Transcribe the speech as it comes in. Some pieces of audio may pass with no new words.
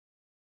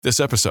This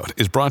episode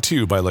is brought to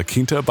you by La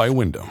Quinta by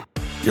Wyndham.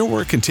 Your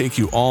work can take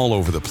you all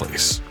over the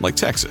place, like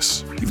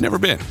Texas. You've never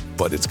been,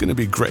 but it's going to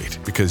be great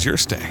because you're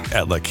staying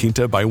at La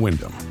Quinta by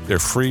Wyndham. Their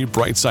free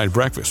Bright Side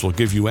breakfast will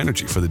give you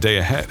energy for the day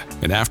ahead.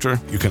 And after,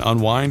 you can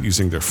unwind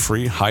using their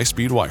free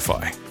high-speed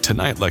Wi-Fi.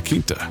 Tonight, La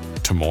Quinta.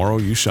 Tomorrow,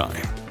 you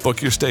shine.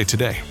 Book your stay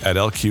today at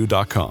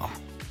lq.com.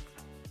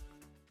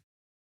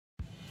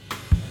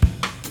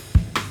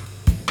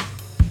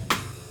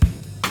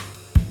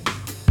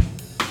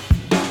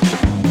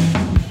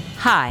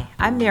 Hi,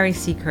 I'm Mary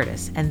C.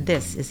 Curtis, and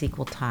this is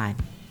Equal Time.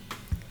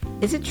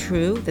 Is it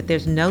true that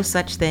there's no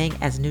such thing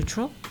as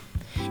neutral?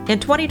 In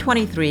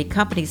 2023,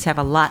 companies have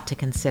a lot to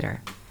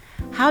consider.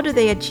 How do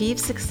they achieve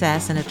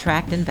success and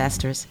attract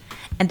investors,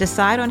 and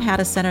decide on how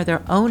to center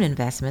their own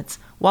investments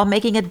while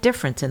making a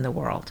difference in the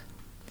world?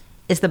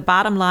 Is the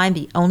bottom line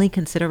the only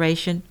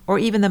consideration, or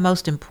even the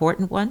most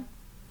important one?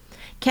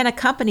 Can a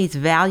company's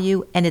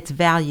value and its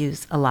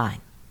values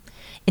align?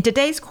 In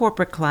today's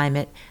corporate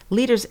climate,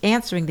 leaders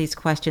answering these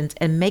questions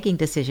and making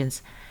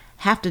decisions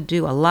have to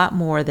do a lot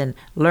more than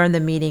learn the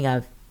meaning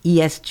of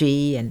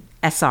ESG and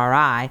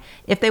SRI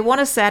if they want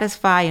to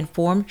satisfy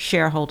informed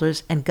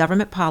shareholders and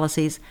government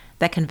policies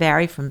that can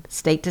vary from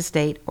state to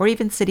state or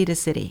even city to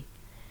city.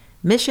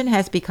 Mission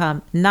has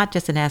become not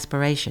just an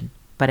aspiration,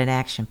 but an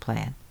action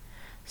plan.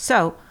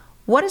 So,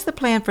 what is the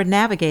plan for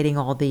navigating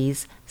all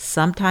these,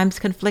 sometimes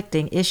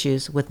conflicting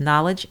issues with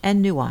knowledge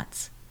and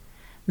nuance?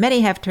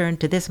 Many have turned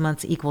to this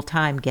month's Equal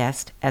Time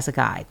guest as a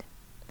guide.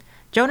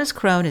 Jonas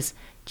Kron is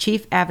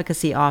Chief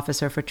Advocacy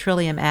Officer for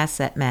Trillium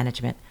Asset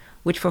Management,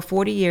 which for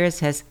 40 years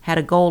has had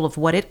a goal of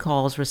what it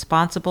calls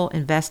responsible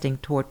investing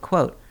toward,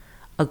 quote,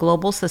 a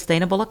global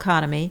sustainable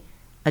economy,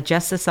 a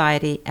just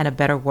society, and a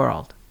better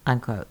world,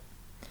 unquote.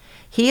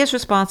 He is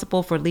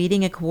responsible for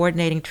leading and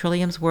coordinating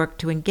Trillium's work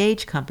to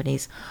engage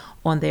companies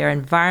on their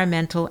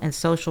environmental and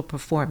social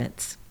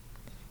performance.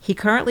 He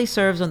currently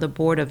serves on the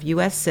board of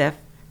USCIF,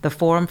 the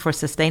Forum for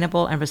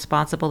Sustainable and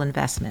Responsible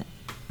Investment.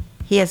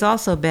 He has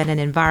also been an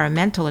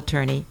environmental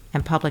attorney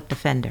and public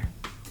defender.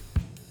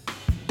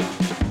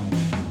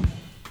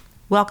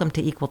 Welcome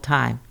to Equal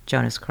Time,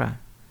 Jonas Kron.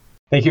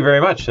 Thank you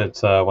very much.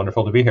 It's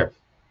wonderful to be here.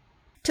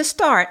 To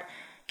start,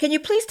 can you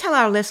please tell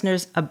our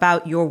listeners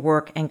about your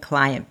work and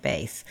client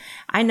base?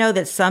 I know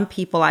that some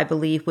people, I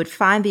believe, would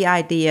find the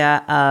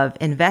idea of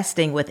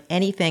investing with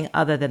anything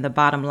other than the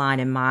bottom line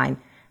in mind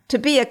to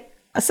be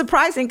a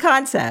surprising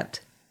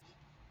concept.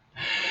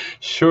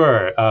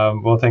 Sure.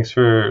 Well, thanks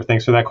for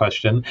that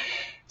question.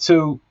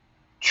 So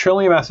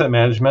Trillium Asset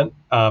Management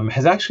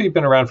has actually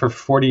been around for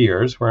 40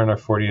 years. We're in our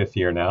 40th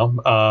year now.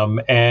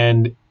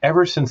 And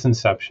ever since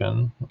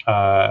inception,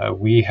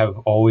 we have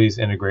always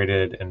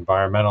integrated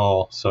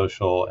environmental,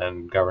 social,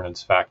 and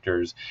governance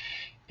factors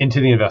into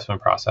the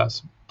investment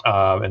process.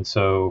 And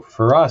so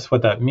for us,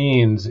 what that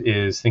means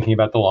is thinking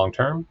about the long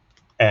term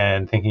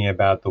and thinking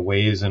about the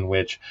ways in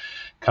which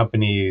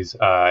companies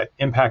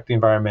impact the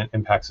environment,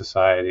 impact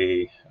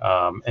society,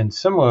 and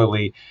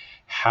similarly,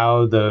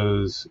 how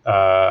those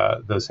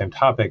same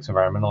topics,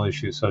 environmental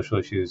issues, social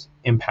issues,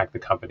 impact the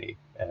company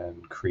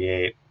and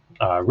create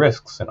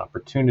risks and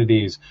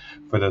opportunities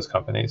for those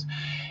companies.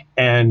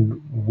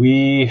 And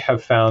we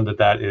have found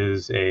that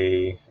is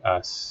a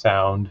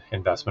sound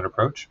investment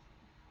approach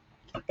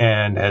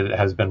and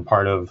has been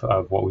part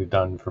of what we've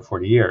done for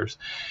 40 years.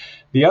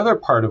 The other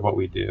part of what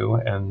we do,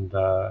 and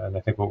I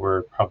think what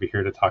we're probably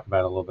here to talk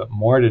about a little bit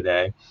more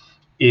today,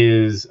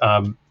 is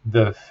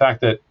the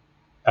fact that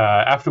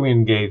after we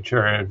engage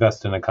or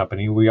invest in a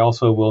company, we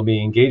also will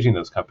be engaging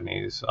those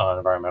companies on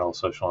environmental,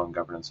 social, and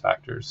governance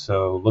factors.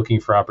 So looking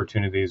for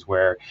opportunities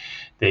where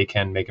they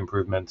can make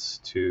improvements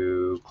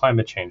to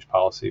climate change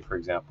policy, for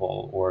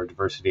example, or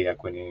diversity,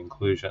 equity, and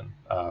inclusion,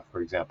 for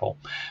example,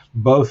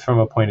 both from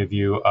a point of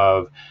view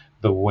of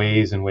the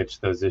ways in which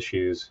those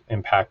issues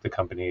impact the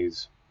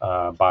company's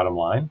bottom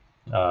line,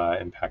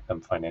 impact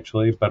them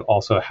financially, but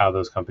also how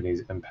those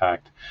companies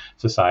impact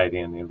society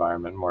and the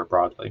environment more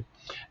broadly.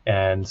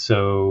 And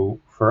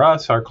so for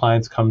us, our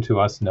clients come to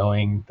us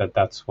knowing that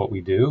that's what we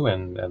do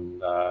and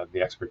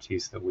the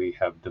expertise that we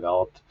have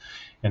developed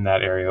in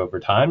that area over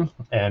time.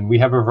 And we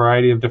have a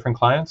variety of different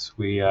clients.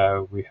 We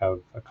have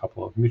a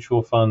couple of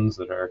mutual funds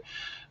that are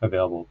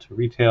available to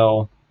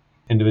retail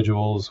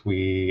individuals.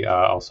 We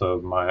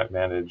also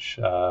manage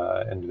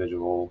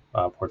individual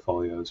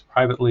portfolios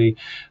privately.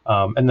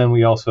 And then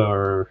we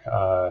also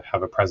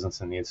have a presence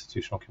in the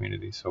institutional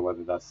community. So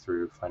whether that's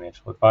through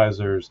financial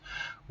advisors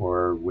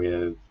or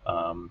with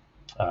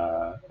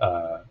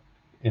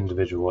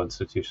individual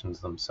institutions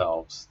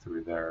themselves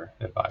through their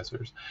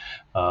advisors.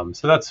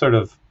 So that's sort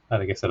of,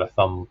 I guess, at a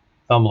thumb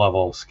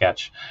level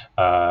sketch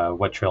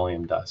what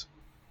Trillium does.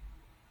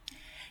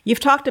 You've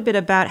talked a bit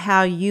about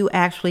how you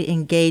actually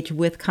engage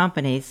with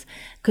companies.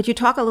 Could you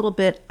talk a little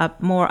bit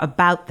more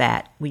about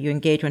that? Will you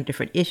engage on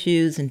different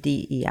issues and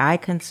DEI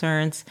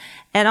concerns?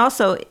 And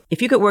also,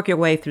 if you could work your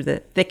way through the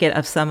thicket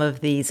of some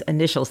of these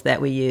initials that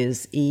we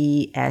use,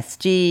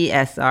 ESG,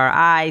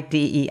 SRI,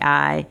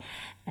 DEI,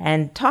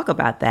 and talk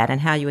about that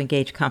and how you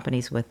engage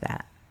companies with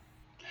that.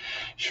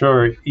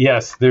 Sure.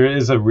 Yes, there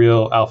is a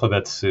real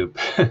alphabet soup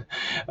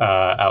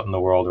out in the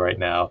world right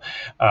now.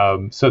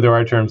 So there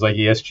are terms like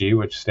ESG,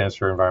 which stands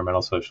for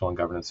environmental, social, and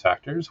governance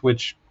factors,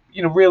 which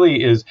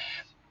really is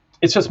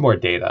it's just more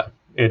data.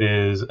 It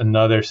is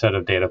another set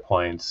of data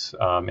points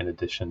in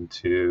addition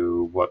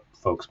to what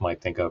folks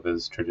might think of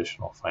as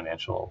traditional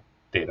financial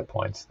data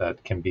points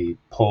that can be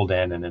pulled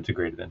in and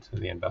integrated into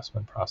the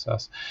investment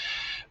process.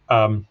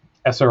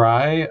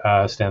 SRI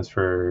stands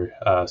for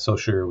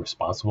socially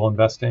responsible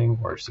investing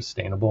or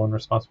sustainable and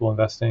responsible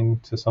investing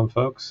to some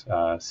folks.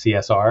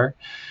 CSR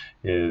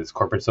is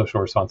corporate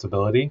social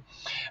responsibility.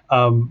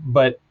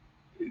 But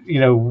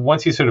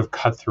once you sort of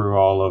cut through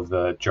all of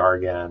the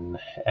jargon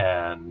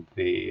and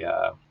the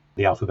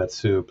alphabet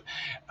soup,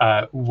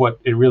 what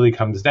it really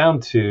comes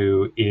down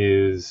to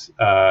is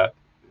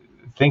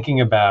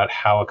thinking about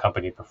how a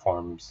company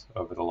performs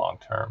over the long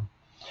term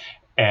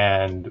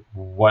and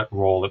what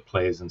role it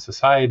plays in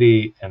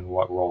society and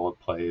what role it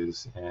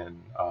plays in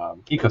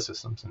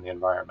ecosystems in the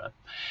environment.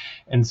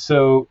 And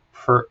so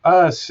for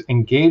us,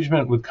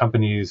 engagement with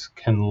companies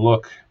can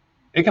look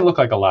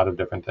like a lot of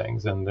different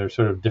things. And there's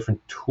sort of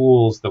different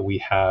tools that we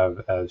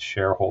have as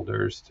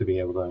shareholders to be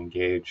able to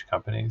engage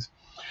companies.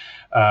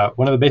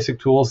 One of the basic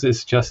tools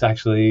is just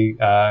actually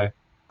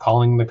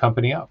calling the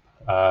company up,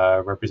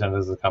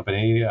 representatives of the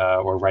company,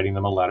 or writing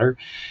them a letter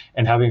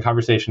and having a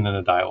conversation and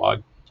a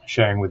dialogue,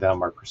 sharing with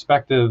them our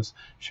perspectives,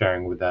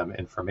 sharing with them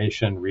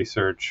information,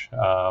 research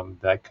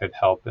that could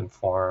help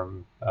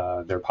inform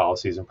their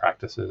policies and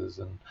practices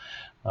and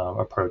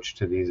approach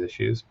to these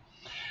issues.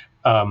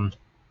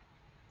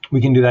 We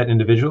can do that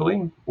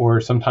individually,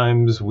 or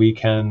sometimes we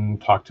can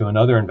talk to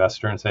another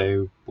investor and say,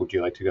 would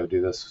you like to go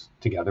do this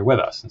together with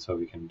us? And so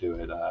we can do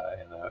it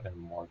in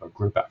more of a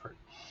group effort.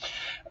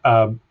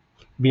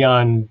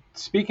 Beyond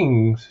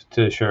speaking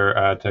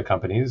to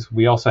companies,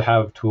 we also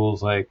have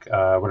tools like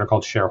what are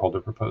called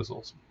shareholder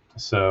proposals.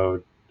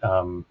 So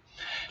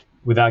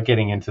without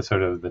getting into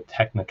sort of the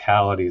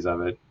technicalities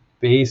of it,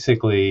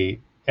 basically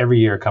every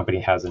year a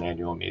company has an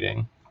annual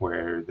meeting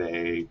where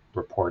they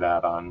report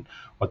out on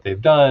what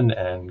they've done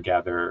and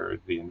gather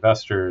the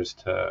investors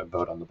to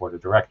vote on the board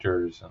of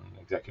directors and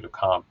executive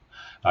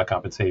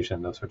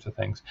compensation, those sorts of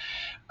things.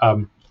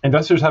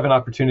 Investors have an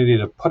opportunity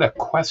to put a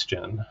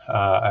question,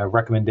 a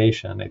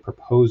recommendation, a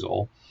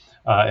proposal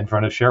in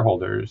front of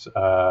shareholders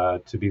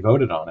to be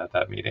voted on at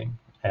that meeting.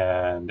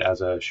 And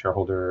as a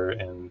shareholder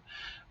in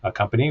a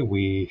company,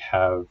 we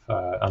have,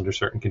 under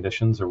certain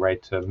conditions, a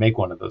right to make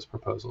one of those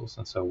proposals.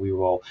 And so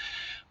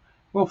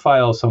we'll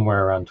file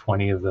somewhere around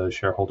 20 of those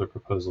shareholder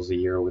proposals a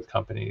year with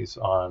companies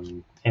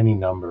on any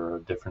number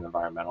of different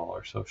environmental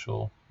or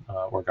social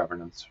or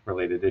governance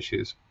related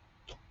issues.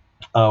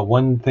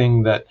 One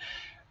thing that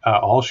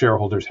all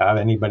shareholders have,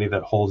 anybody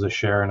that holds a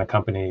share in a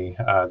company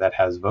that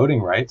has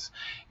voting rights,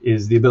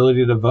 is the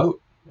ability to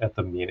vote at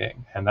the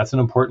meeting. And that's an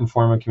important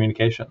form of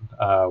communication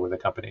with a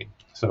company.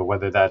 So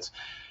whether that's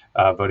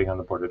voting on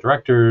the board of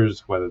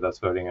directors, whether that's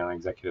voting on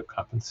executive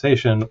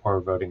compensation or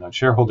voting on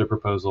shareholder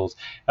proposals,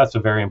 that's a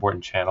very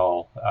important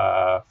channel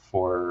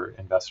for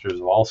investors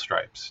of all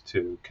stripes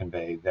to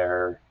convey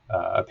their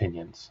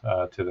opinions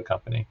to the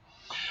company.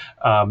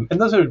 And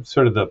those are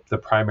sort of the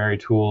primary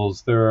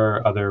tools. There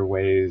are other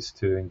ways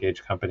to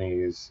engage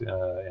companies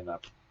in a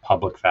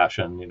public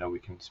fashion. We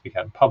can speak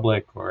out in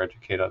public or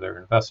educate other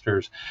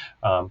investors,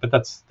 but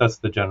that's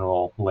the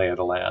general lay of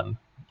the land.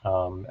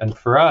 And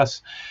for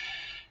us,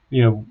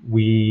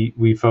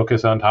 we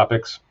focus on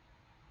topics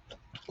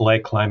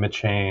like climate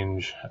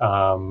change,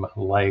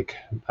 like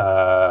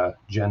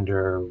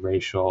gender,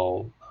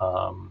 racial,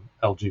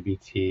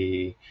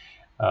 LGBT,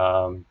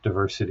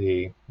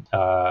 diversity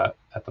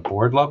at the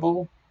board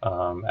level,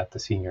 at the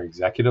senior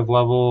executive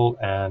level,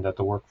 and at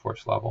the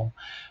workforce level.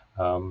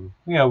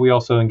 We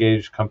also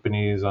engage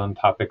companies on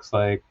topics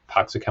like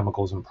toxic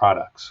chemicals and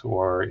products,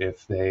 or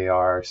if they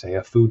are, say,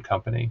 a food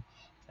company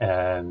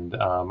and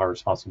are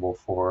responsible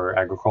for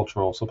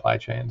agricultural supply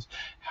chains,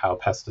 how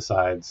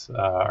pesticides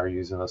are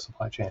used in those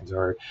supply chains,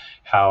 or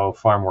how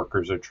farm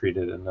workers are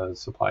treated in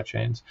those supply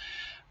chains.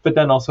 But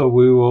then also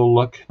we will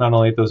look not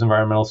only at those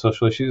environmental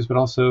social issues, but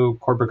also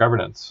corporate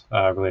governance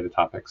related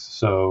topics.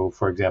 So,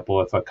 for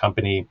example, if a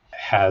company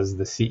has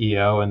the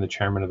CEO and the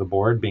chairman of the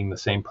board being the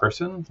same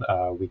person,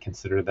 we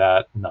consider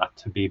that not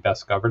to be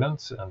best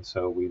governance. And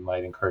so we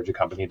might encourage a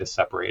company to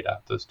separate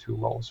out those two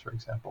roles, for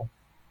example.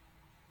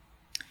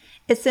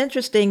 It's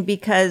interesting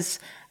because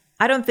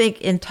I don't think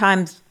in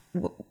times,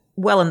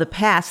 in the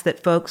past,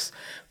 that folks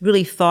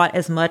really thought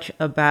as much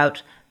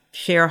about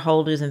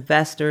shareholders,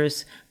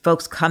 investors,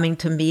 folks coming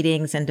to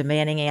meetings and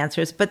demanding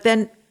answers. But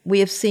then we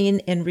have seen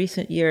in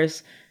recent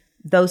years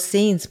those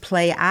scenes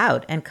play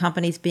out and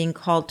companies being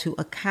called to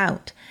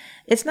account.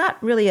 It's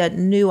not really a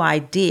new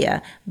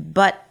idea,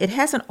 but it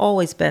hasn't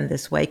always been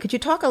this way. Could you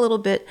talk a little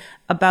bit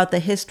about the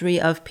history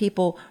of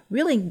people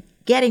really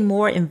getting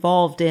more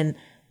involved in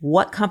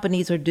what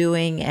companies are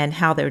doing and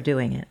how they're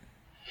doing it?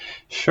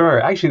 Sure.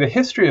 Actually, the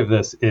history of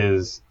this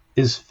is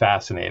is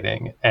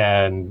fascinating.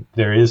 And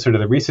there is sort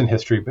of the recent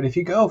history, but if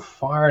you go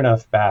far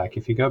enough back,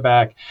 if you go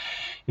back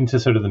into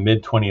sort of the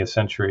mid 20th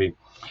century,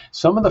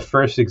 some of the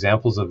first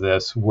examples of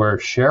this were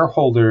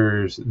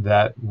shareholders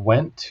that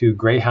went to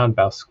Greyhound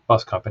Bus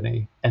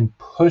Company and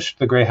pushed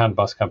the Greyhound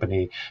Bus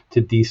Company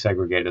to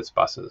desegregate its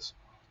buses.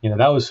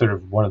 That was sort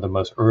of one of the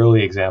most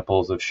early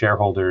examples of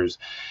shareholders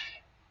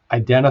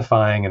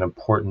identifying an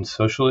important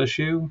social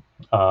issue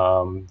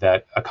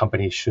that a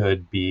company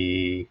should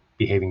be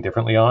behaving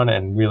differently on,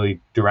 and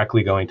really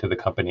directly going to the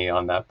company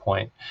on that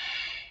point.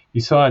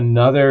 You saw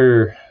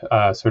another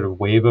sort of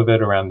wave of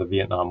it around the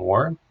Vietnam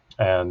War,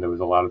 and there was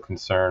a lot of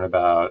concern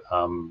about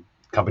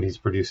companies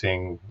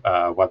producing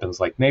weapons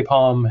like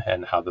napalm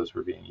and how those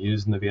were being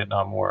used in the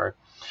Vietnam War.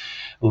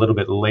 A little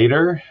bit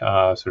later,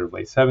 sort of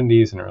late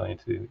 70s and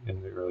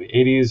in the early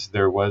 80s,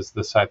 there was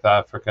the South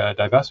Africa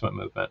divestment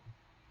movement.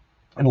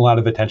 And a lot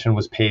of attention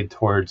was paid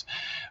towards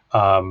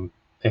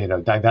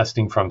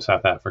divesting from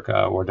South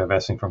Africa or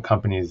divesting from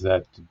companies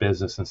that did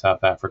business in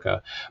South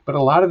Africa. But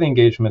a lot of the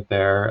engagement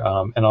there,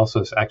 and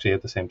also actually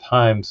at the same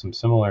time, some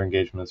similar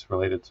engagements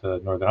related to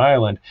Northern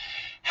Ireland,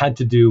 had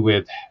to do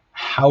with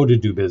how to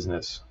do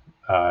business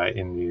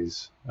in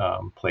these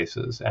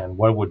places and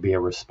what would be a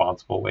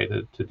responsible way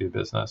to do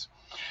business.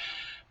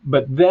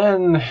 But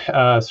then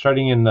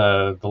starting in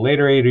the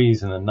later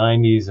 80s and the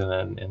 90s and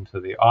then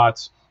into the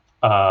aughts,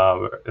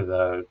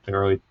 the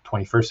early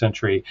 21st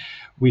century,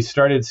 we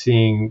started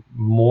seeing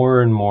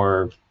more and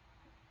more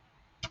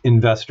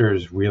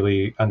investors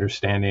really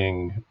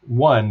understanding,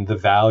 one, the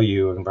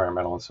value of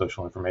environmental and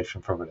social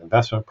information from an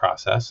investment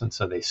process. And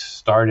so they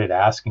started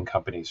asking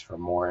companies for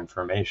more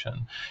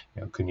information.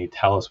 Can you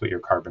tell us what your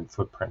carbon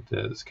footprint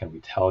is? Can we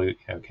tell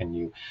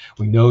you,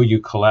 we know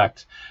you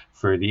collect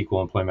for the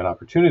Equal Employment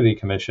Opportunity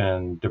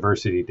Commission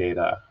diversity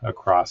data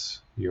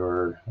across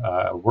your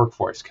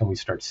workforce. Can we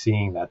start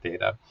seeing that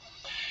data?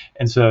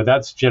 And so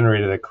that's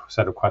generated a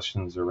set of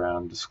questions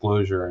around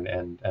disclosure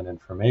and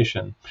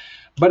information.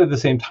 But at the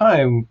same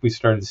time, we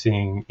started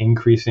seeing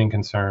increasing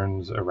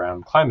concerns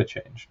around climate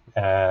change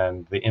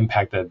and the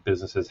impact that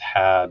businesses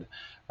had,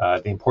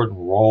 the important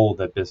role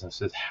that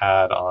businesses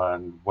had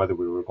on whether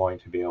we were going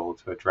to be able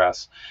to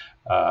address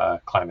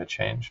climate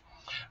change.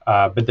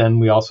 But then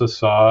we also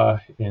saw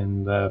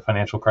in the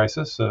financial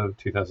crisis of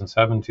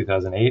 2007,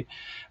 2008,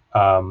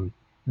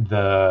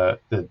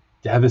 the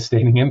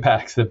devastating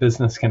impacts that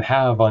business can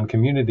have on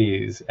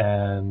communities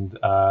and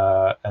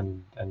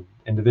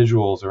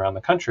individuals around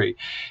the country.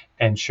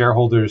 And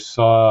shareholders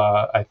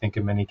saw, I think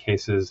in many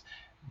cases,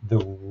 the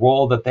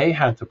role that they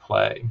had to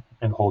play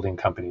in holding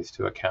companies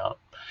to account.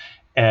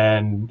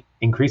 And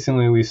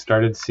increasingly, we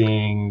started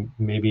seeing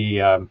maybe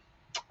a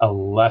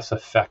less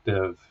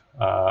effective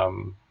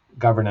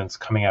governance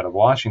coming out of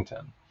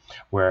Washington,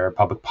 where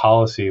public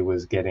policy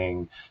was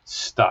getting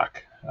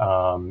stuck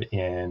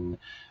in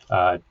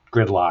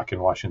gridlock in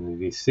Washington,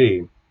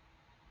 D.C.,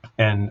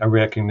 and a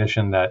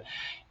recognition that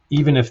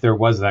even if there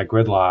was that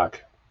gridlock,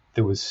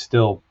 there was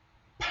still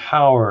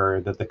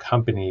power that the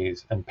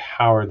companies and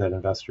power that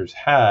investors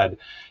had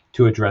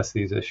to address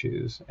these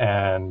issues.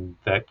 And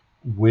that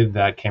with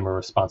that came a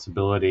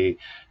responsibility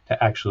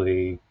to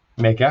actually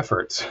make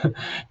efforts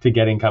to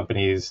getting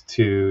companies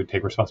to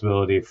take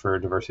responsibility for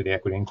diversity,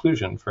 equity,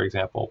 inclusion, for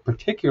example,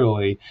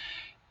 particularly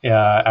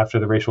after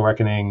the racial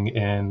reckoning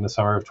in the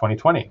summer of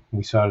 2020.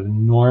 We saw an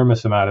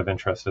enormous amount of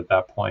interest at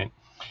that point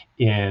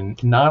in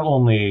not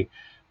only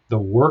the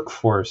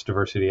workforce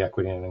diversity,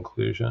 equity, and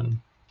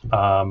inclusion,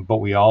 but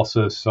we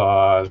also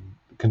saw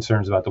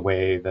concerns about the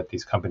way that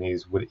these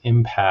companies would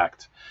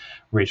impact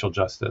racial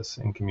justice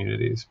in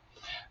communities.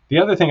 The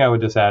other thing I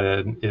would just add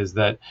in is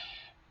that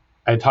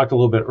I talked a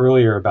little bit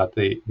earlier about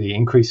the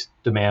increased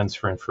demands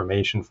for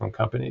information from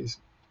companies.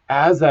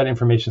 As that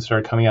information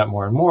started coming out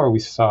more and more, we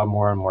saw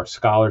more and more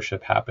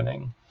scholarship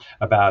happening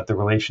about the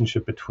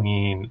relationship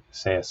between,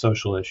 say, a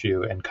social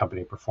issue and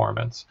company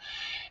performance.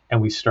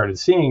 And we started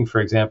seeing, for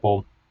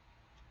example,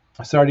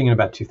 starting in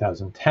about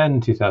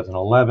 2010,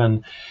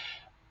 2011,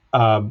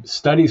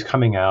 studies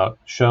coming out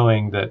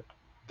showing that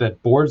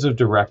boards of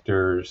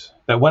directors,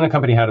 that when a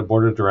company had a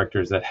board of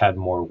directors that had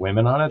more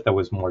women on it, that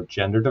was more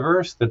gender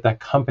diverse, that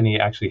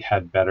company actually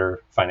had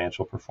better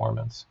financial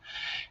performance.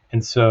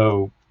 And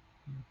so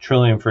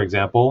Trillium, for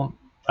example,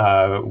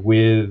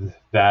 with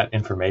that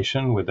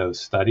information, with those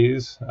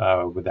studies,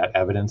 with that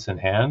evidence in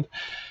hand,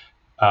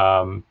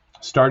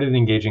 started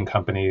engaging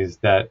companies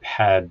that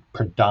had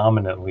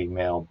predominantly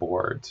male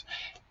boards,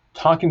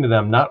 talking to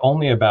them not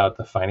only about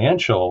the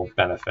financial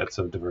benefits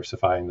of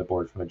diversifying the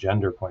board from a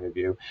gender point of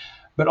view,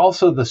 but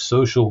also the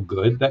social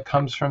good that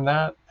comes from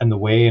that and the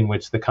way in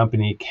which the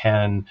company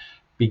can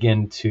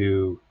begin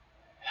to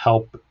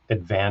help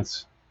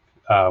advance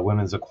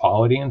women's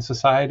equality in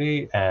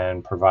society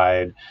and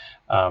provide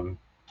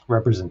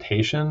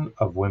representation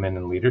of women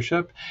in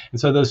leadership. And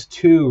so those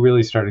two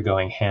really started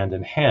going hand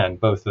in hand,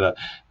 both the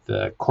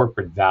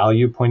corporate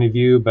value point of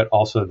view, but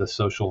also the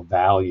social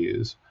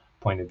values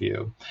point of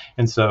view.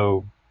 And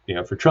so,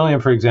 for Trillium,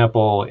 for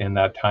example, in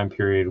that time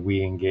period,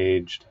 we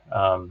engaged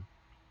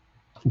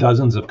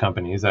dozens of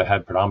companies that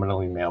had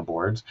predominantly male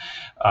boards,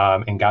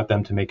 and got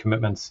them to make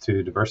commitments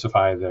to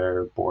diversify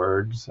their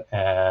boards,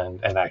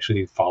 and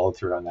actually followed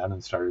through on that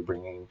and started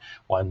bringing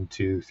 1,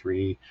 2,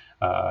 3,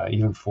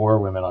 even 4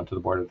 women onto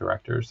the board of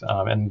directors.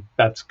 And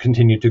that's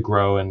continued to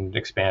grow and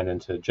expand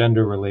into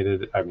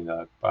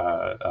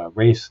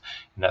race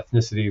and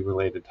ethnicity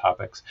related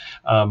topics.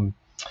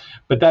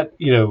 But that,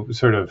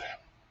 sort of,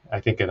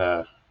 I think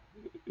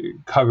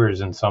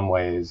covers in some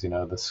ways,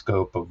 the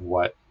scope of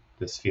what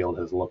this field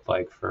has looked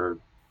like for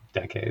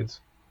decades.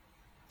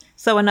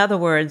 So in other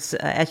words,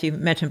 as you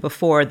mentioned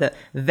before, the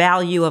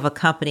value of a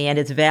company and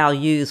its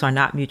values are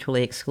not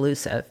mutually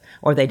exclusive,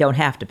 or they don't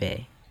have to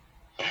be.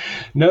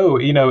 No,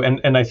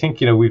 and I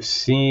think, we've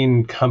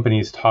seen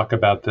companies talk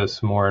about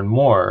this more and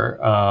more.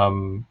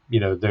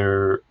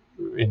 They're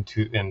in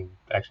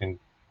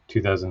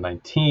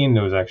 2019,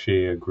 there was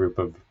actually a group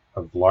of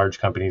large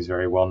companies,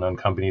 very well-known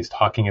companies,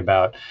 talking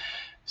about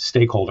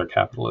stakeholder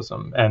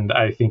capitalism. And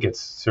I think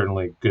it's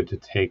certainly good to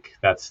take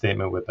that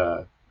statement with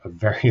a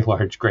very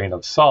large grain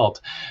of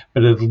salt,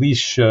 but at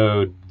least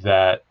showed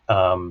that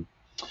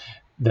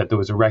that there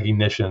was a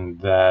recognition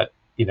that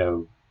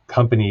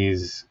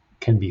companies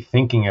can be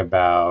thinking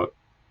about,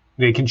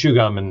 they can chew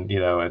gum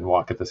and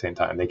walk at the same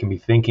time. They can be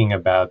thinking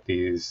about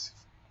these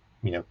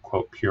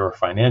quote pure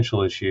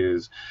financial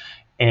issues,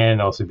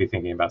 and also be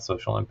thinking about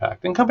social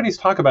impact. And companies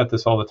talk about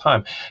this all the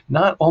time,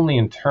 not only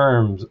in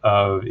terms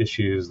of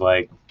issues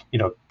like,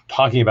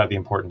 talking about the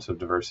importance of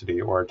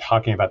diversity or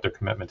talking about their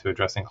commitment to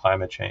addressing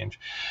climate change,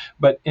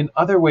 but in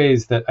other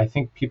ways that I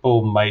think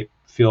people might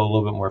feel a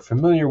little bit more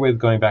familiar with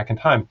going back in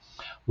time.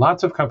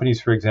 Lots of companies,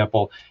 for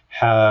example,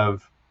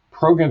 have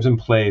programs in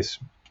place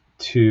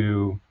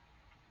to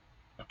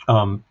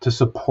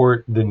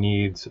support the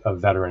needs of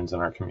veterans in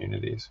our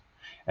communities.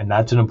 And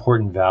that's an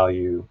important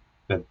value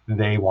that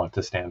they want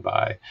to stand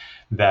by,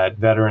 that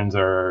veterans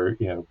are,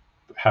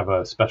 have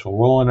a special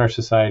role in our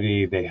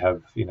society. They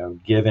have,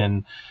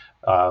 given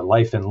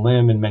life and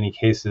limb in many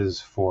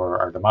cases for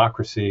our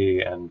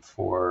democracy and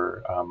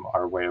for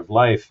our way of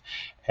life.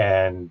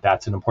 And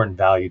that's an important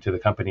value to the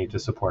company to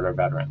support our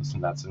veterans.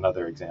 And that's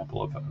another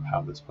example of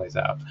how this plays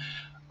out.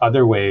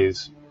 Other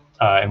ways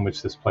in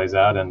which this plays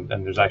out, and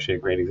there's actually a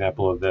great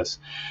example of this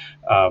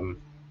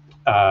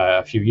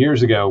a few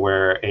years ago,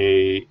 where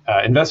a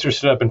investor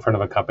stood up in front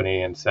of a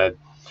company and said,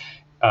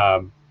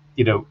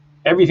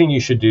 everything you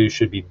should do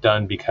should be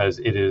done because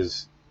it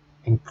is,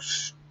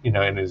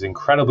 it is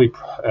incredibly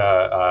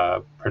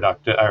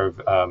productive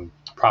or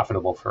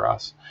profitable for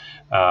us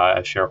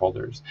as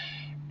shareholders.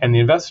 And the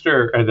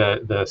investor, or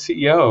the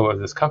CEO of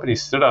this company,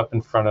 stood up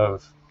in front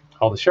of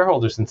all the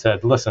shareholders and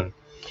said, listen,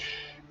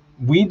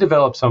 we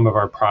develop some of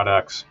our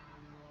products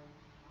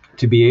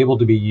to be able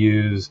to be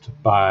used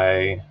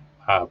by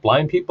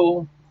blind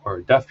people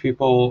or deaf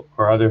people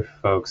or other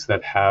folks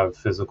that have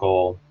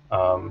physical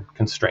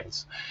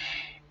constraints.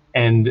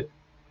 And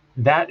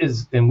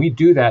we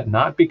do that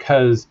not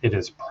because it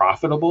is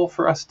profitable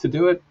for us to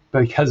do it,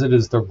 but because it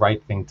is the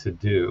right thing to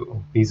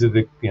do. These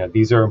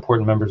are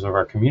important members of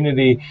our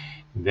community.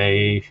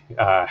 They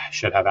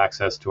should have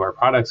access to our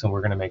products, and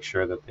we're going to make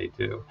sure that they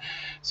do.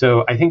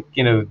 So I think,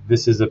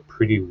 this is a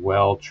pretty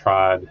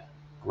well-trod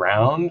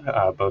ground,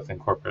 both in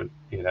corporate,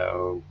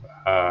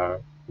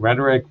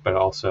 rhetoric, but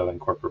also in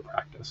corporate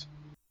practice.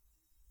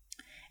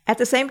 At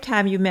the same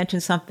time, you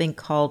mentioned something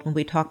called, when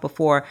we talked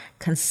before,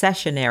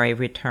 concessionary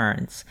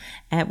returns.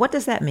 And what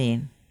does that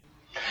mean?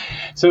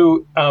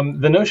 So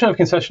the notion of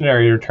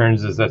concessionary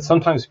returns is that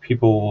sometimes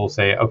people will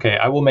say, okay,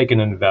 I will make an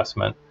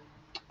investment,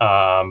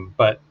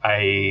 but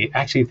I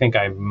actually think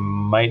I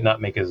might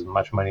not make as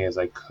much money as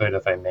I could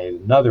if I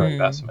made another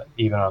investment,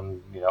 even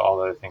on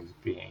all other things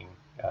being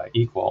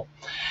equal.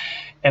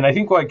 And I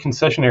think why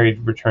concessionary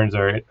returns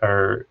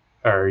are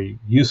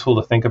useful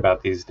to think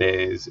about these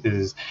days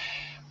is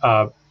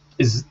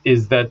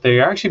that they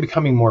are actually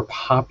becoming more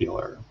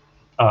popular.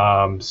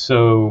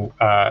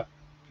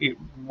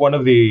 One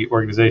of the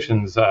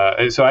organizations,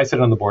 so I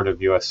sit on the board of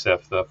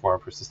USCIF, the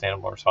Forum for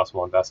Sustainable and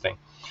Responsible Investing,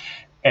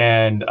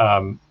 and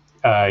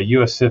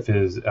USCIF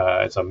is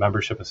it's a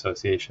membership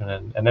association,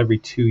 and every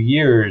 2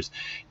 years,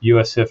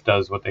 USCIF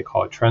does what they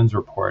call a trends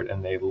report,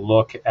 and they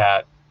look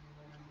at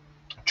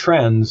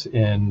trends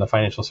in the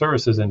financial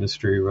services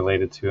industry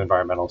related to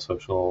environmental,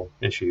 social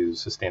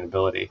issues,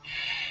 sustainability.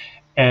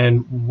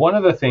 And one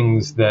of the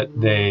things that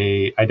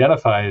they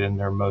identified in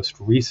their most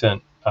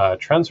recent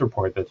trends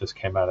report that just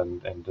came out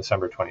in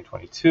December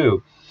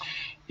 2022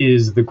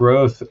 is the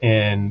growth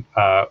in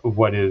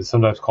what is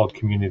sometimes called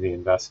community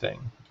investing,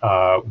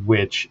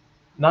 which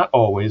not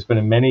always, but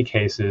in many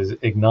cases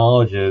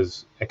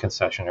acknowledges a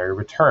concessionary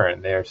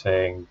return. They're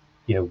saying,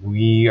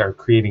 we are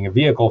creating a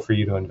vehicle for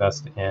you to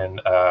invest in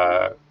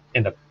a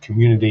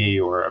community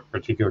or a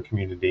particular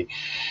community.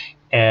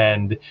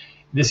 And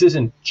this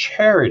isn't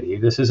charity,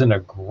 this isn't a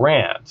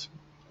grant,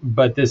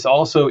 but this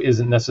also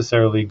isn't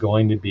necessarily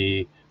going to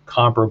be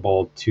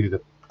comparable to the,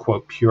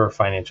 quote, pure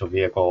financial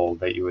vehicle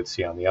that you would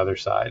see on the other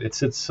side. It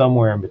sits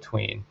somewhere in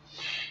between.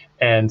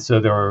 And so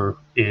there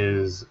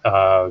is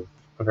a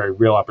a very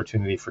real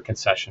opportunity for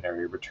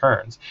concessionary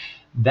returns.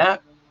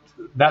 That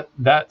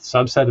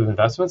subset of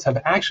investments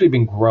have actually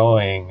been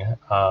growing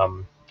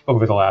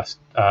over the last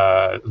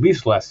at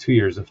least the last 2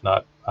 years, if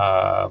not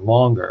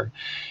longer.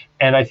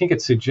 And I think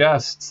it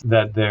suggests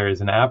that there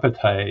is an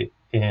appetite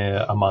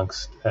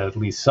amongst at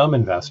least some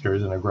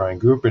investors and a growing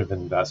group of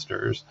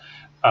investors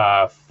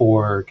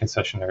for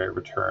concessionary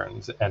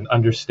returns, and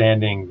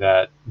understanding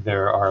that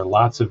there are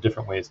lots of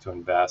different ways to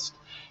invest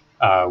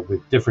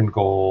with different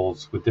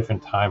goals, with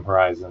different time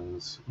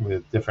horizons,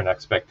 with different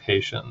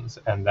expectations,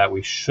 and that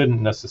we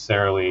shouldn't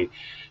necessarily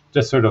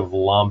just sort of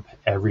lump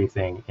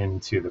everything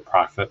into the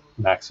profit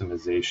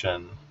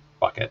maximization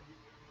bucket.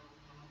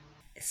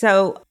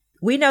 So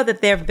we know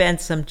that there have been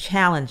some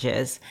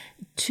challenges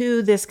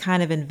to this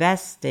kind of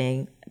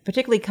investing,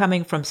 particularly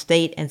coming from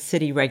state and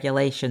city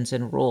regulations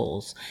and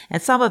rules.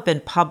 And some have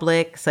been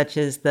public, such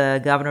as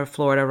the governor of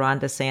Florida, Ron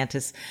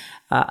DeSantis,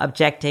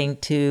 objecting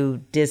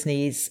to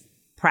Disney's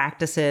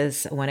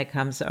practices when it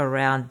comes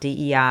around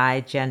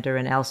DEI, gender,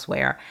 and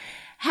elsewhere.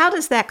 How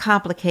does that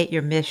complicate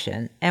your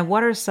mission? And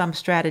what are some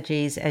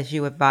strategies as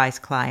you advise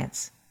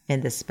clients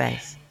in this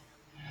space?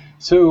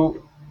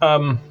 So,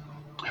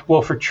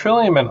 well, for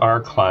Trillium and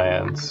our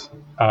clients,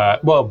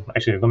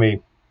 actually, let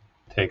me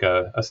take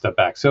a step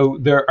back. So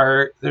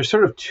there's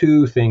sort of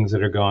two things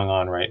that are going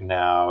on right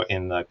now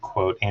in the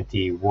quote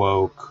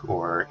anti-woke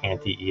or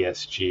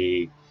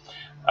anti-ESG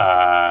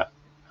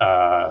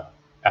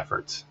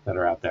efforts that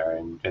are out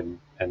there,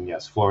 and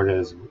yes,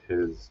 Florida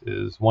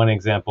is one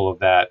example of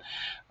that.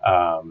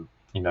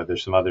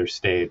 There's some other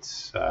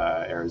states,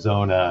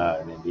 Arizona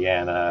and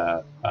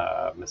Indiana,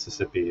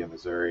 Mississippi and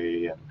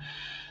Missouri and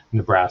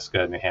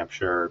Nebraska, New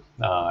Hampshire,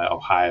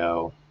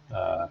 Ohio,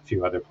 a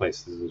few other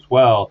places as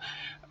well,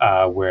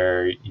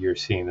 where you're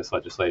seeing this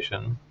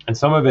legislation. And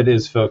some of it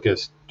is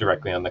focused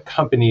directly on the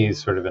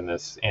companies, sort of in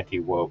this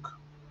anti-woke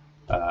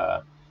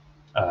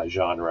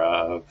genre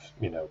of,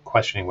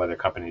 questioning whether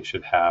companies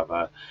should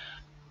have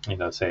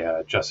say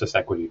a justice,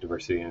 equity,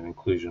 diversity, and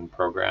inclusion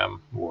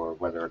program, or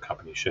whether a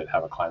company should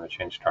have a climate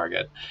change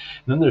target.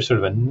 And then there's sort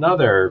of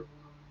another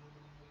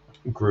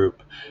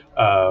group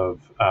of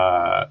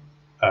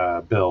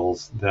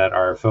bills that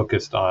are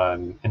focused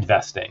on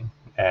investing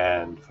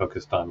and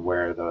focused on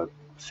where the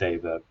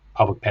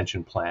public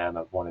pension plan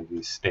of one of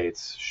these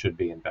states should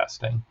be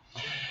investing.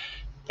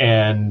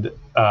 And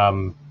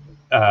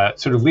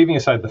sort of leaving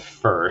aside the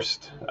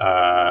first,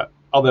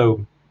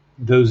 although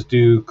those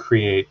do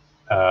create,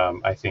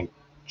 I think,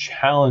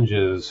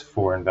 challenges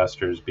for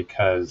investors,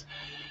 because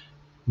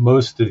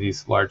most of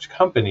these large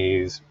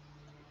companies,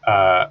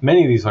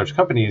 many of these large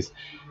companies,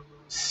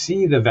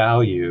 see the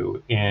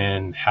value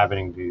in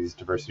having these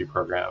diversity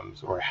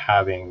programs or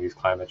having these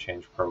climate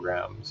change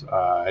programs,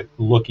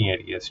 looking at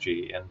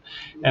ESG.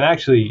 And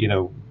actually,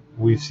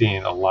 we've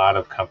seen a lot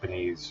of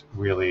companies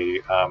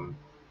really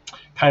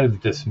kind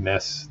of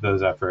dismiss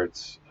those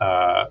efforts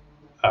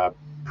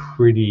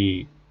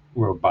pretty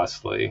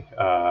robustly.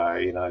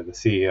 The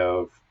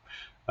CEO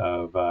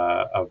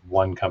of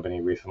one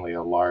company recently,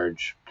 a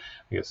large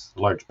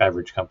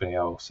beverage company,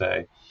 I will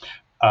say,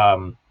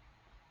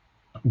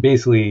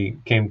 basically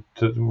came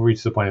to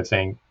reach the point of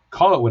saying,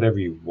 call it whatever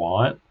you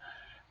want,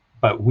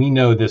 but we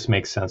know this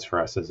makes sense for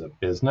us as a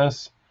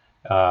business,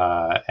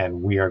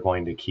 and we are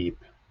going to keep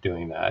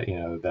doing that.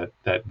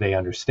 That they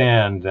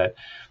understand that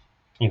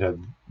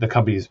the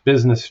company's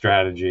business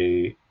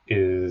strategy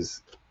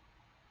is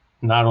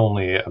not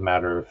only a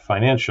matter of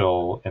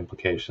financial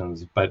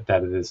implications, but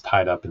that it is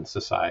tied up in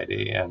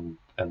society and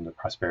the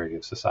prosperity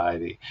of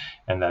society,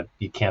 and that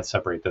you can't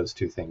separate those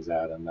two things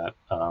out, and that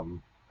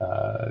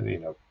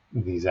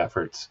these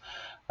efforts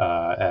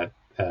at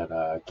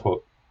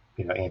quote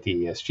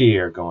anti-ESG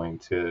are going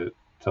to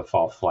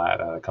fall flat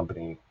at a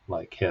company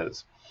like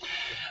his.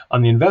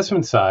 On the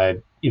investment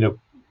side,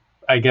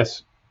 I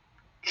guess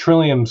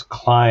Trillium's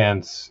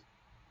clients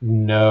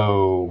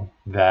know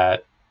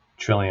that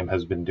Trillium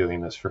has been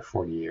doing this for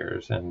 40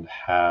 years and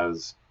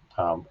has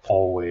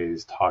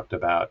always talked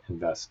about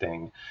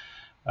investing,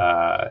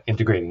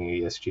 integrating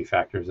ESG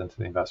factors into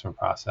the investment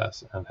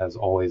process, and has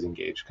always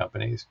engaged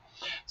companies.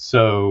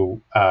 So,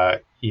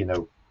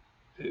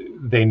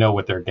 they know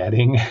what they're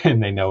getting,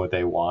 and they know what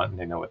they want, and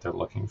they know what they're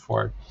looking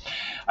for.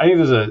 I think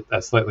there's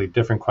a slightly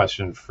different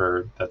question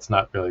that's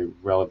not really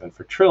relevant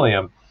for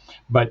Trillium,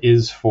 but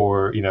is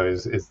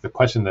the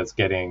question that's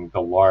getting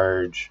the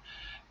large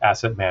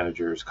asset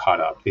managers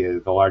caught up,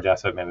 the large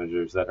asset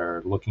managers that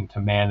are looking to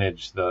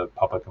manage the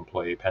public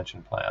employee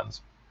pension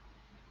plans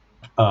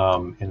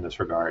in this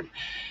regard.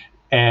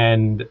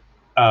 And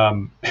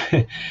one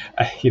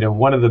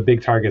of the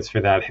big targets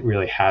for that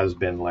really has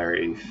been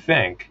Larry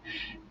Fink.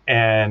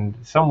 And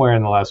somewhere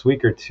in the last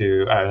week or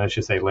two, I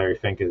should say, Larry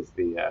Fink is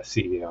the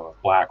CEO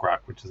of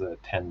BlackRock, which is a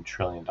 $10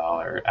 trillion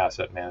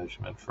asset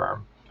management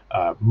firm,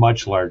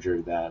 much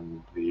larger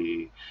than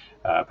the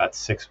about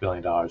 $6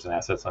 billion in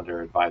assets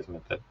under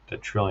advisement that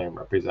Trillium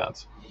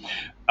represents.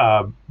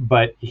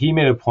 But he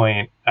made a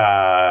point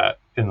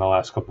in the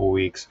last couple of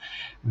weeks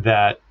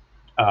that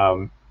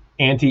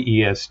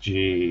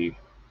anti-ESG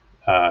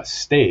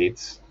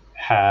states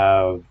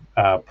have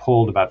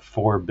pulled about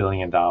 $4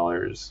 billion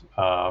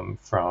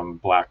from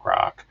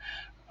BlackRock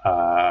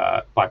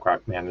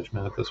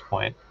Management at this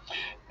point.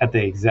 At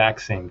the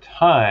exact same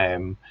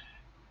time,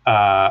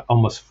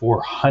 almost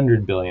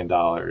 $400 billion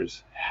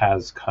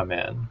has come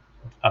in,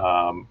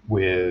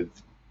 with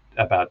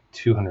about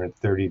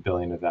 $230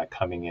 billion of that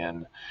coming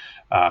in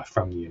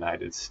from the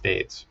United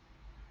States.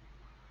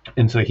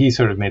 And so he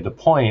sort of made the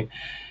point,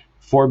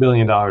 $4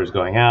 billion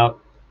going out,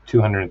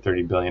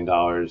 $230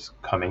 billion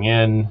coming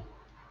in.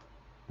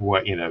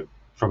 What,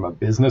 from a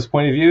business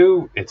point of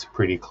view, it's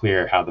pretty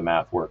clear how the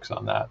math works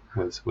on that,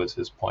 was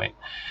his point.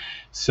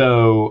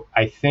 So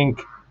I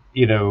think,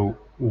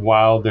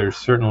 while there's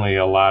certainly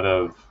a lot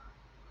of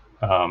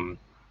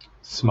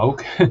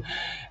smoke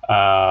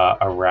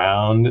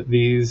around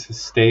these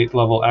state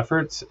level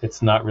efforts,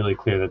 it's not really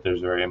clear that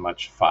there's very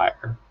much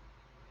fire.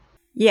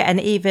 Yeah,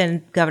 and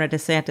even Governor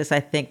DeSantis,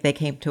 I think they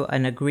came to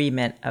an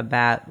agreement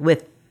about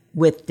with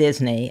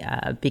Disney,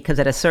 because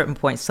at a certain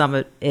point, some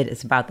of it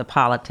is about the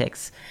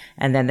politics,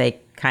 and then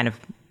they kind of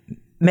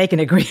make an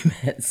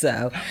agreement.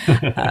 So,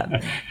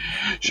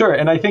 sure.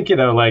 And I think,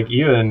 like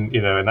even,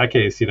 in that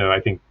case, I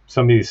think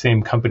some of these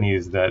same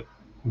companies that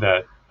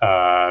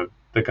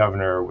the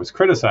governor was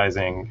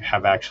criticizing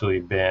have actually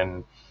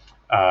been,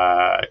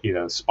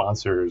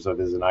 sponsors of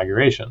his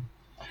inauguration.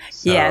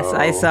 So, yes,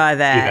 I saw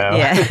that.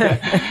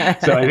 Yeah.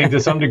 So I think to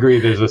some degree,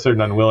 there's a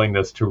certain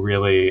unwillingness to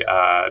really,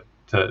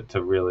 to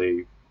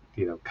really,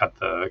 cut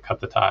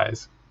the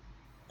ties.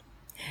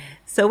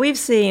 So we've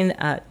seen,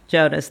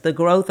 Jonas, the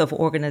growth of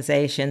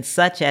organizations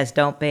such as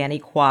Don't Ban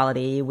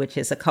Equality, which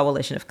is a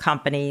coalition of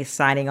companies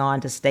signing on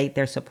to state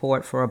their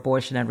support for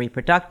abortion and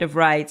reproductive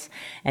rights.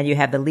 And you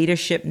have the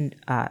Leadership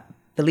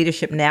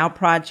Now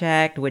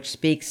Project, which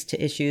speaks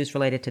to issues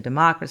related to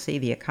democracy,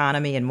 the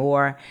economy, and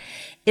more.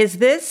 Is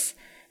this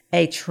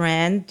a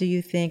trend, do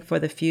you think, for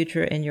the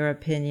future, in your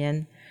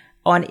opinion,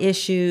 on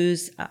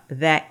issues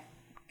that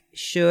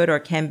should or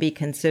can be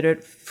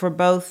considered for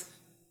both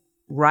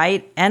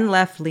right and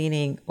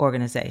left-leaning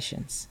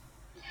organizations?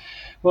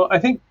 Well, I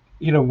think,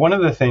 one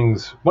of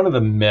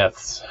the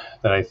myths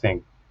that I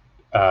think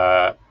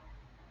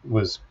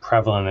was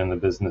prevalent in the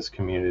business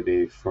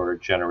community for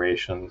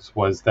generations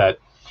was that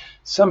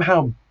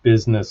somehow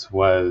business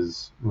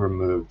was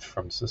removed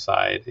from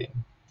society,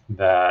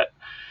 that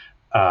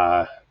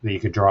you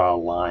could draw a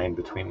line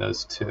between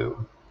those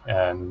two,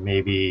 and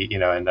maybe,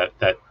 and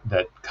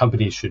that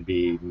companies should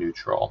be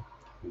neutral.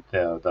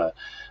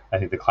 I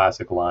think the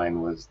classic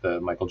line was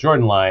the Michael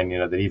Jordan line,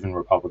 that even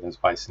Republicans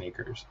buy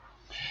sneakers.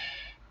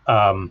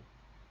 And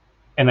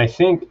I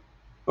think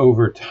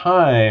over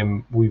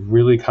time, we've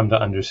really come to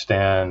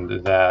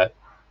understand that,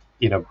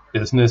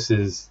 business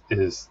is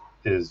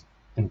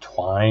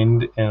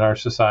entwined in our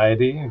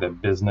society,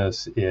 that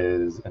business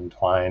is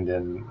entwined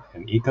in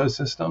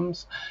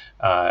ecosystems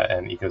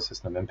and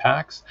ecosystem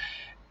impacts,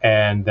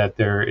 and that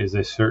there is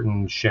a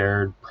certain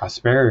shared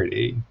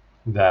prosperity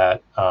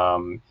that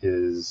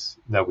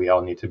that we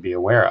all need to be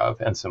aware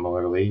of. And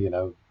similarly,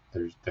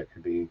 there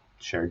could be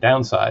shared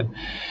downside.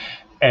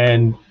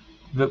 And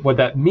what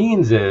that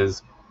means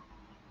is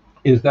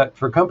that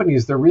for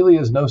companies, there really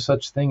is no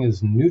such thing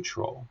as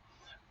neutral.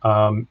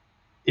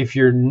 If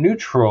you're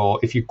neutral,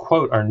 if you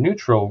quote are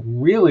neutral,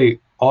 really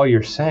all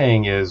you're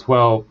saying is,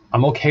 well,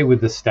 I'm okay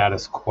with the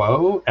status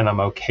quo and I'm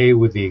okay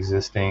with the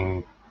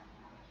existing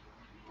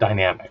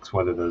dynamics,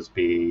 whether those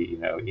be,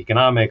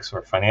 economics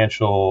or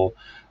financial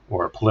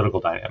or political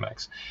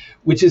dynamics,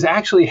 which is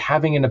actually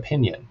having an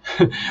opinion,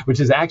 which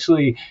is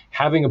actually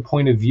having a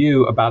point of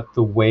view about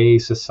the way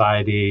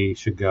society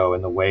should go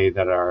and the way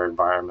that our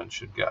environment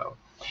should go.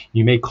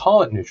 You may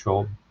call it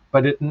neutral,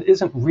 but it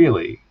isn't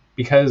really,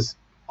 because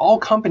all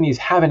companies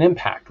have an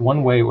impact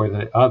one way or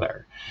the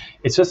other.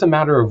 It's just a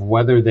matter of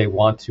whether they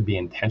want to be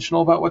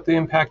intentional about what the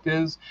impact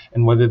is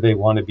and whether they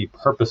want to be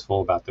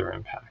purposeful about their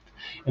impact.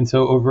 And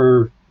so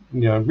over,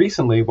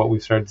 recently, what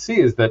we've started to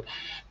see is that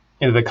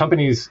the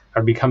companies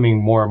are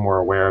becoming more and more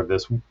aware of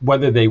this,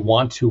 whether they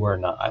want to or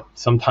not.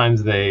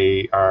 Sometimes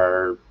they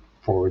are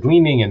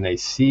forward-leaning and they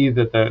see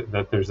that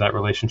there's that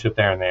relationship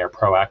there and they are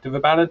proactive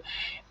about it.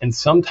 And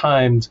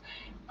sometimes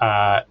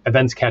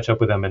events catch up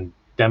with them and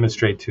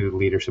demonstrate to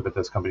leadership at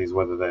those companies,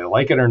 whether they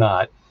like it or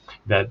not,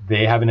 that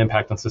they have an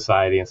impact on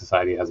society and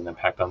society has an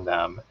impact on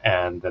them,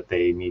 and that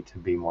they need to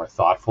be more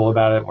thoughtful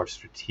about it, more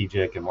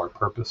strategic and more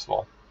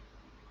purposeful.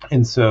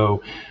 And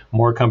so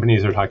more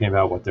companies are talking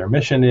about what their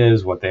mission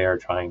is, what they are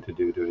trying to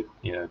do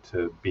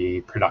to be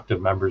productive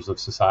members of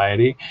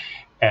society,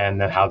 and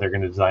then how they're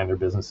going to design their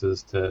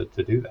businesses to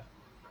do that.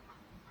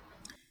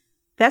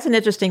 That's an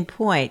interesting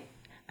point.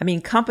 I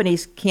mean,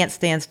 companies can't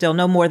stand still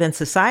no more than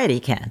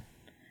society can.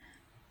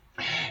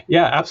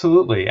 Yeah,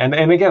 absolutely. And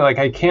again,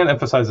 I can't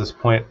emphasize this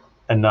point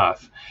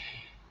enough.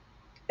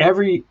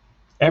 Every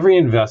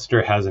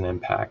investor has an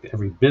impact.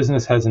 Every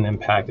business has an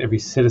impact. Every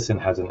citizen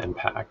has an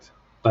impact.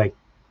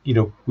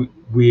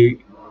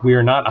 We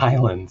are not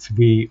islands.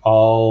 We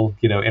all,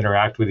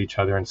 interact with each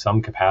other in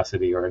some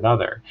capacity or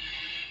another.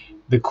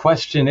 The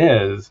question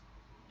is,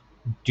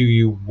 do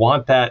you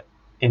want that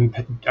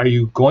impact? Are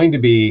you going to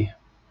be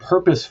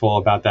purposeful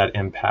about that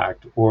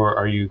impact, or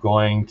are you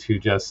going to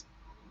just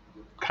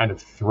kind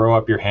of throw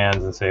up your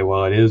hands and say,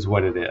 well, it is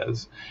what it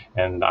is,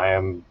 and I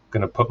am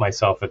going to put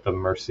myself at the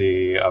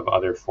mercy of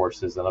other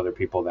forces and other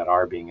people that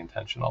are being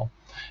intentional?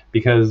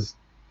 Because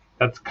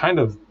that's kind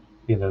of,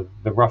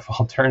 the rough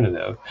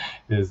alternative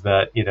is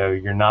that,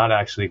 you're not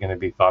actually going to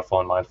be thoughtful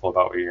and mindful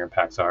about what your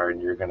impacts are,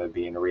 and you're going to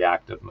be in a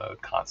reactive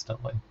mode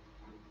constantly.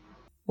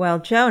 Well,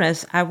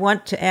 Jonas, I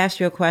want to ask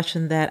you a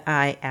question that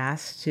I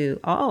asked to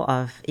all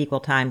of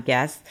Equal Time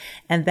guests,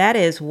 and that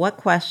is, what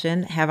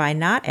question have I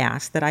not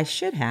asked that I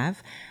should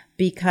have,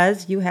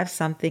 because you have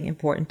something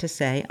important to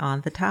say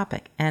on the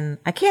topic? And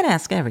I can't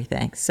ask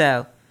everything,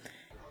 so...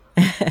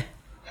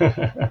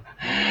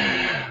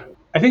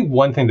 I think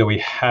one thing that we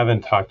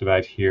haven't talked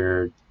about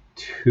here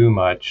too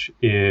much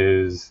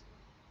is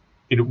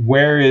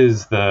where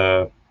is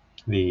the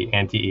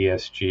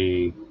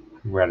anti-ESG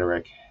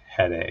rhetoric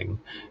heading?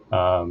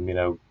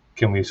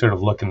 Can we sort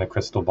of look in the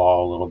crystal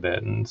ball a little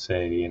bit and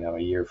say, a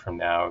year from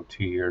now,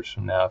 2 years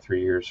from now, 3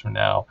 years from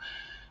now,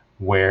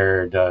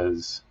 where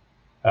does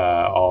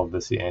all of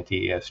this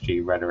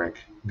anti-ESG rhetoric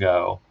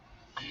go?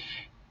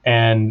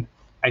 And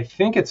I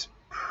think it's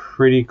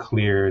pretty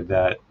clear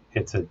that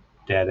it's a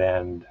dead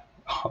end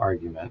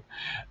argument,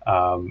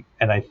 and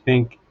I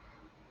think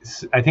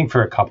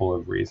for a couple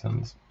of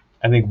reasons.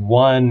 I think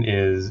one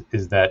is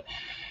that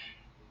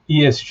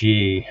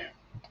ESG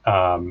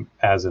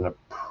as an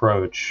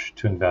approach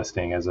to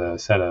investing, as a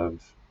set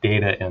of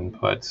data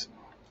inputs,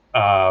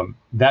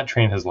 that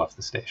train has left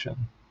the station.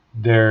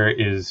 There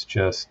is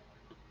just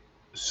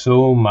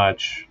so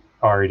much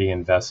already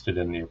invested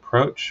in the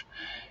approach.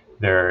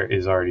 There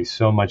is already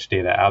so much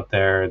data out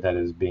there that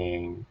is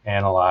being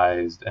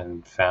analyzed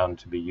and found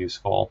to be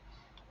useful,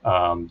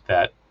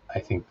 that I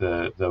think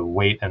the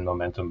weight and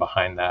momentum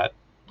behind that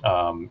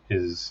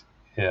is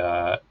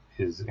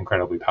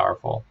incredibly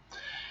powerful.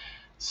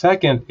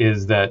 Second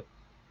is that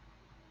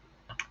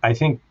I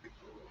think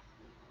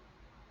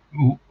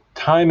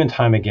time and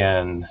time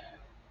again,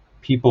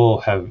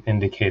 people have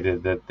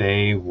indicated that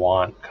they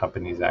want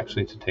companies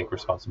actually to take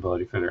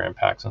responsibility for their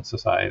impacts on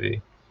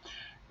society.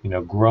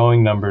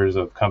 Growing numbers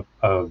of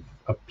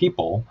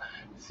people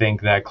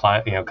think that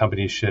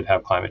companies should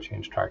have climate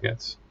change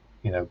targets.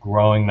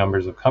 Growing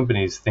numbers of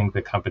companies think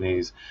that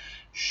companies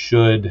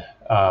should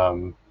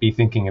be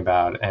thinking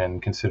about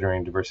and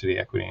considering diversity,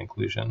 equity, and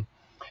inclusion.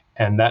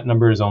 And that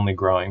number is only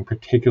growing,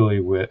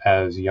 particularly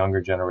as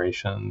younger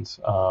generations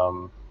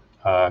come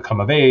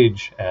of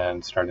age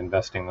and start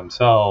investing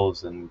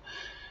themselves and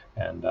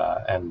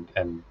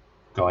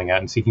going out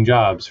and seeking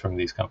jobs from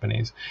these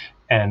companies.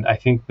 And I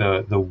think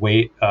the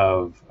weight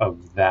of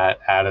that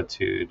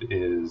attitude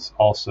is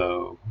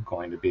also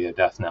going to be a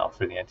death knell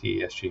for the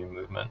anti-ESG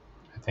movement.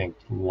 I think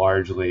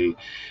largely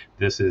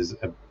this is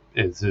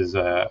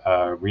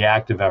a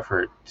reactive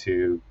effort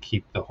to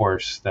keep the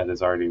horse that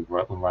has already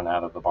run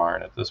out of the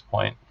barn at this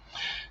point.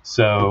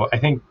 So I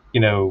think,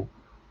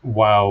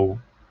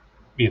 while,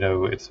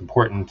 it's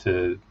important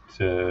to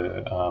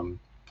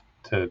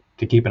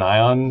keep an eye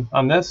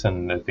on this,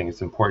 and I think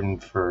it's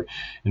important for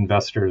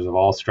investors of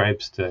all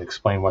stripes to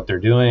explain what they're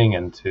doing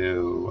and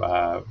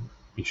to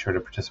be sure to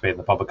participate in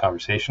the public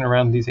conversation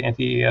around these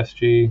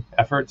anti-ESG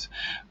efforts.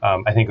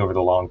 I think over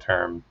the long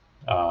term,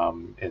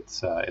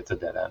 it's a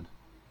dead end.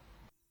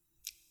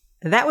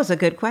 That was a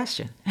good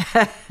question.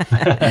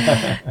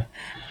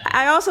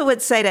 I also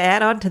would say, to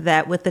add on to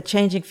that, with the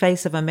changing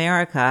face of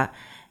America,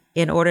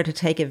 in order to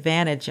take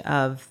advantage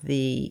of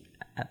the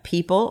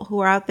people who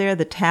are out there,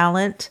 the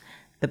talent,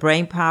 the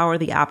brain power,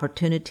 the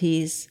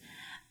opportunities,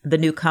 the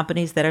new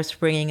companies that are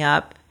springing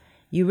up,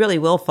 you really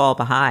will fall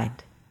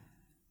behind.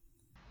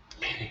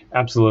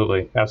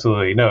 Absolutely.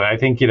 No, I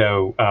think,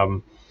 today's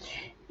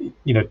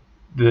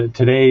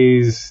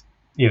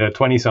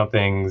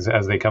 20-somethings,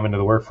 as they come into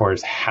the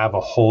workforce, have a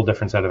whole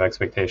different set of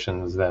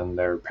expectations than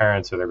their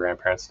parents or their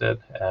grandparents did.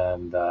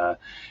 And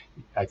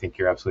I think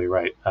you're absolutely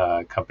right.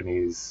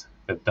 Companies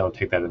that don't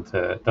take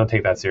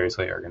that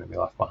seriously are going to be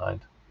left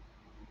behind.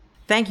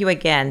 Thank you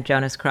again,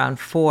 Jonas Kron,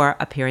 for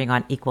appearing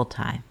on Equal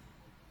Time.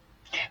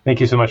 Thank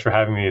you so much for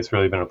having me. It's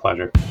really been a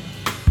pleasure.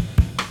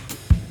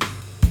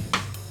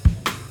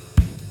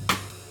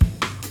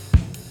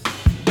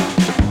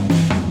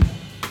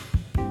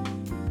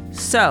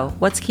 So,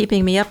 what's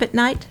keeping me up at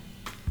night?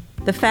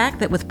 The fact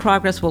that with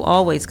progress will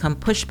always come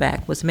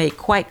pushback was made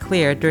quite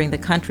clear during the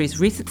country's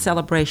recent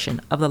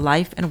celebration of the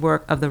life and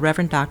work of the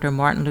Reverend Dr.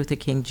 Martin Luther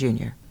King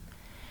Jr.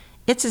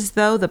 It's as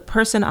though the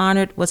person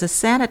honored was a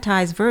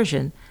sanitized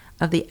version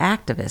of the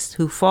activist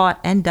who fought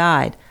and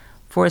died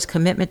for his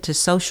commitment to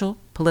social,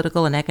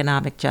 political, and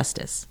economic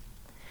justice.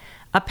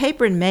 A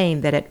paper in Maine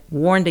that had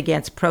warned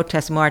against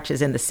protest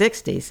marches in the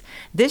 60s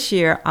this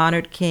year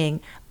honored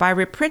King by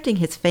reprinting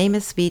his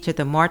famous speech at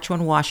the March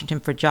on Washington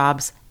for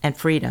Jobs and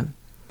Freedom,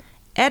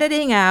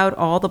 editing out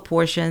all the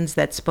portions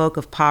that spoke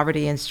of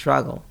poverty and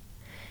struggle.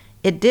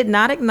 It did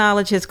not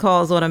acknowledge his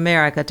calls on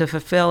America to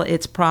fulfill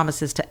its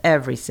promises to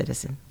every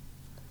citizen.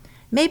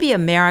 Maybe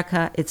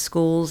America, its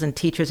schools and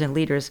teachers and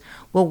leaders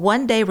will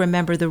one day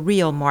remember the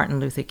real Martin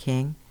Luther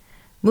King,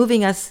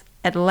 moving us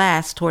at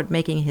last toward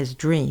making his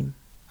dream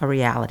a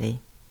reality.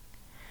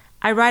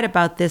 I write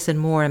about this and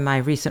more in my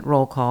recent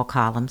roll call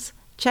columns.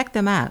 Check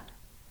them out.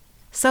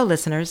 So,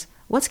 listeners,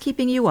 what's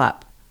keeping you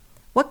up?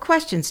 What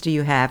questions do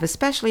you have,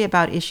 especially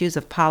about issues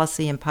of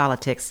policy and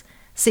politics,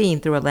 seen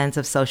through a lens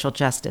of social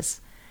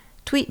justice?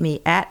 Tweet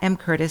me at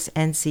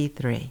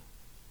mcurtisnc3.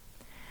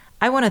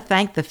 I want to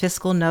thank the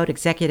Fiscal Note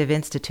Executive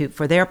Institute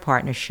for their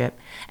partnership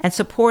and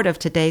support of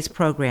today's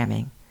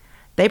programming.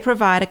 They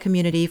provide a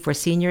community for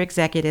senior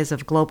executives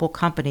of global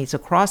companies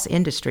across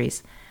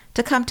industries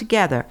to come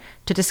together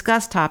to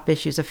discuss top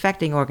issues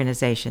affecting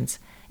organizations,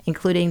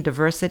 including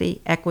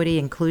diversity, equity,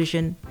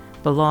 inclusion,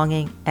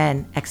 belonging,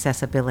 and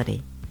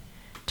accessibility.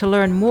 To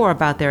learn more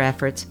about their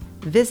efforts,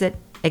 visit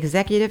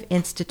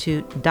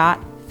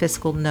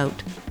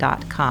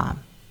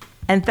executiveinstitute.fiscalnote.com.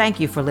 And thank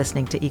you for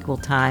listening to Equal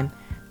Time.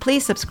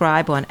 Please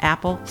subscribe on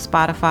Apple,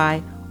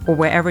 Spotify, or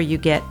wherever you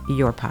get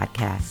your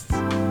podcasts.